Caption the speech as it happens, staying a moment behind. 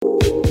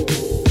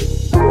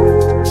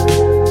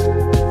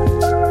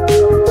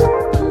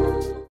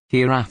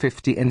Here are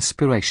 50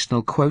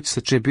 inspirational quotes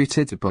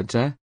attributed to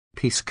Buddha.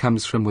 Peace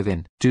comes from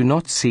within. Do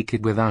not seek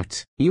it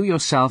without. You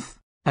yourself,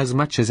 as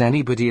much as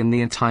anybody in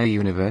the entire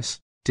universe,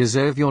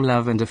 deserve your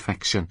love and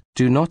affection.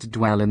 Do not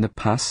dwell in the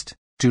past.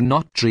 Do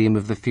not dream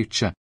of the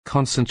future.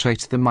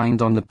 Concentrate the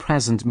mind on the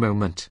present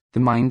moment. The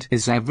mind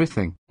is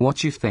everything.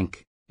 What you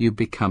think, you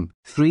become.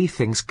 3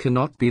 things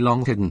cannot be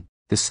long hidden: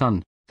 the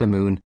sun, the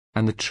moon,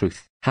 and the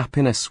truth.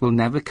 Happiness will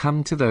never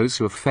come to those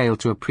who have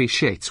failed to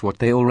appreciate what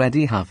they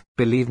already have.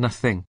 Believe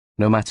nothing,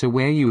 no matter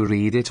where you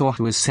read it or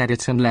who has said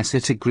it, unless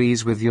it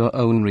agrees with your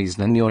own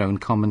reason and your own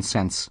common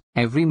sense.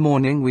 Every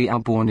morning we are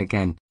born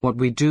again. What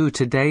we do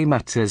today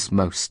matters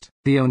most.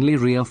 The only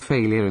real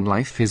failure in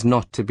life is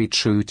not to be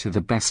true to the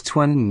best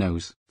one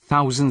knows.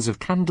 Thousands of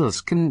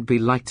candles can be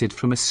lighted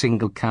from a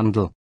single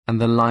candle,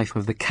 and the life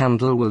of the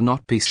candle will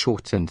not be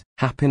shortened.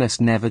 Happiness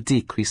never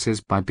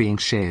decreases by being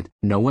shared.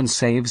 No one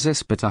saves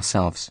us but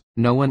ourselves.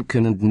 No one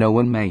can and no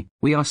one may.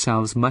 We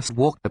ourselves must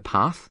walk the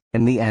path.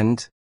 In the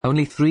end,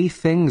 only 3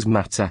 things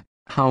matter: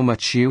 how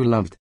much you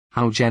loved,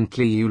 how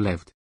gently you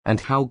lived,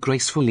 and how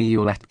gracefully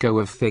you let go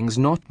of things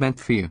not meant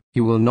for you.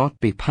 You will not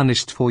be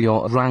punished for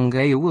your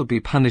anger, you will be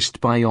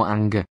punished by your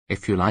anger.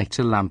 If you light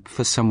a lamp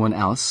for someone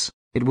else,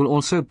 it will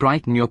also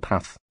brighten your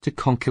path. To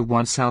conquer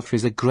oneself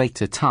is a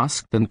greater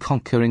task than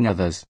conquering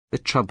others. The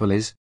trouble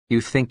is, you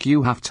think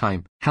you have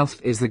time. Health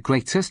is the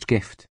greatest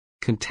gift,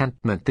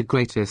 contentment the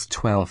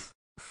greatest wealth,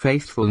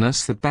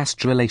 faithfulness the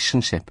best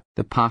relationship.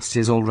 The past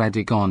is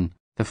already gone.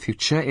 The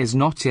future is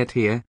not yet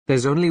here.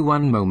 There's only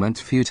one moment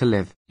for you to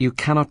live. You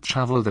cannot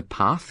travel the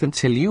path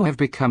until you have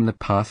become the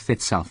path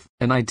itself.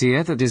 An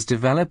idea that is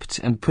developed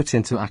and put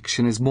into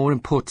action is more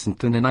important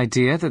than an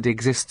idea that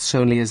exists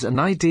only as an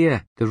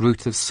idea. The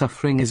root of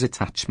suffering is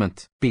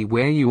attachment. Be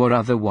where you are,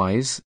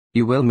 otherwise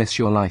you will miss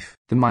your life.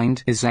 The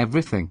mind is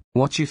everything.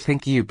 What you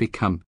think, you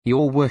become.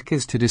 Your work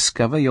is to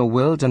discover your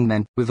world and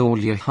then, with all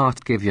your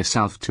heart, give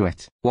yourself to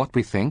it. What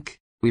we think,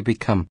 we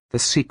become. The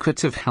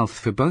secret of health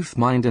for both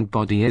mind and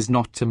body is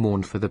not to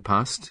mourn for the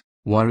past,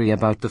 worry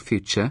about the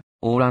future,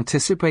 or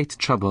anticipate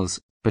troubles,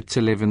 but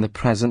to live in the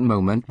present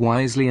moment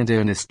wisely and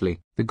earnestly.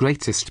 The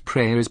greatest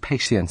prayer is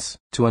patience.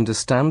 To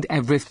understand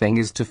everything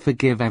is to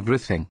forgive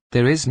everything.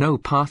 There is no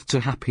path to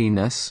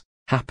happiness.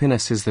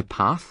 Happiness is the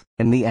path.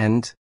 In the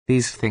end,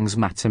 these things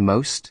matter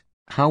most.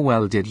 How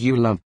well did you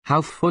love?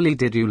 How fully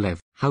did you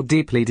live? How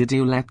deeply did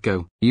you let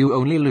go? You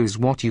only lose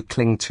what you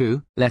cling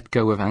to. Let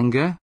go of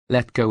anger.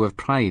 Let go of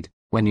pride.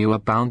 When you are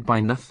bound by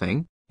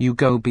nothing, you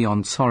go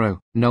beyond sorrow.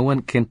 No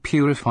one can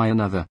purify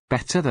another.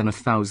 Better than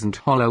 1,000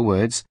 hollow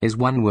words is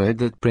one word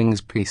that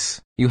brings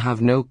peace. You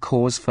have no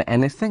cause for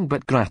anything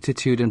but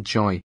gratitude and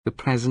joy. The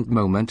present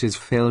moment is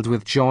filled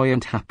with joy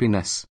and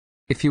happiness.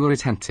 If you are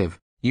attentive,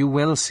 you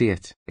will see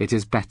it. It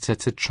is better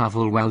to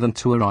travel well than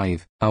to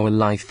arrive. Our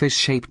life is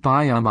shaped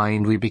by our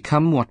mind. We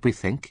become what we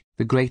think.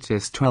 The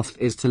greatest wealth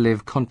is to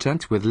live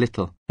content with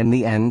little. In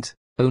the end,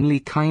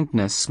 only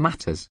kindness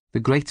matters. The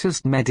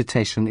greatest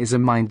meditation is a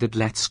mind that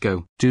lets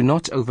go. Do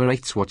not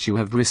overrate what you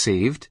have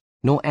received,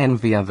 nor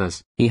envy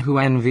others. He who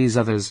envies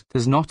others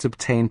does not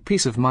obtain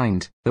peace of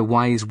mind. The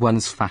wise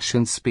ones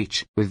fashion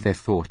speech with their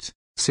thought,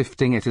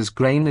 sifting it as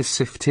grain is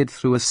sifted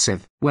through a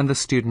sieve. When the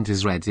student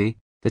is ready,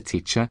 the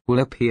teacher will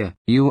appear.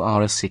 You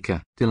are a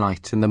seeker.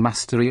 Delight in the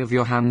mastery of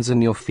your hands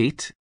and your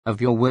feet, of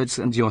your words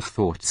and your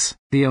thoughts.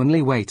 The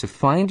only way to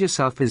find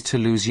yourself is to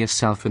lose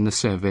yourself in the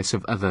service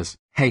of others.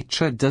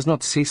 Hatred does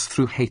not cease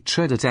through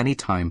hatred at any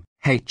time.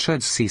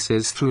 Hatred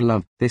ceases through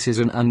love. This is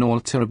an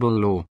unalterable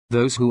law.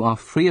 Those who are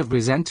free of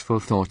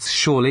resentful thoughts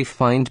surely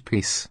find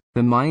peace.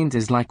 The mind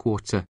is like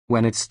water.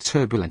 When it's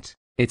turbulent,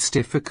 it's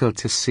difficult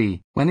to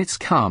see. When it's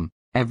calm,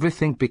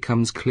 everything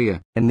becomes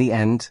clear. In the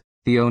end,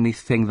 the only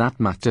thing that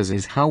matters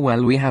is how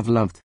well we have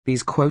loved.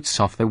 These quotes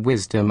offer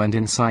wisdom and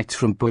insight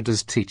from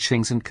Buddha's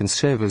teachings and can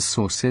serve as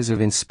sources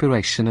of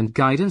inspiration and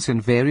guidance in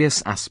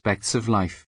various aspects of life.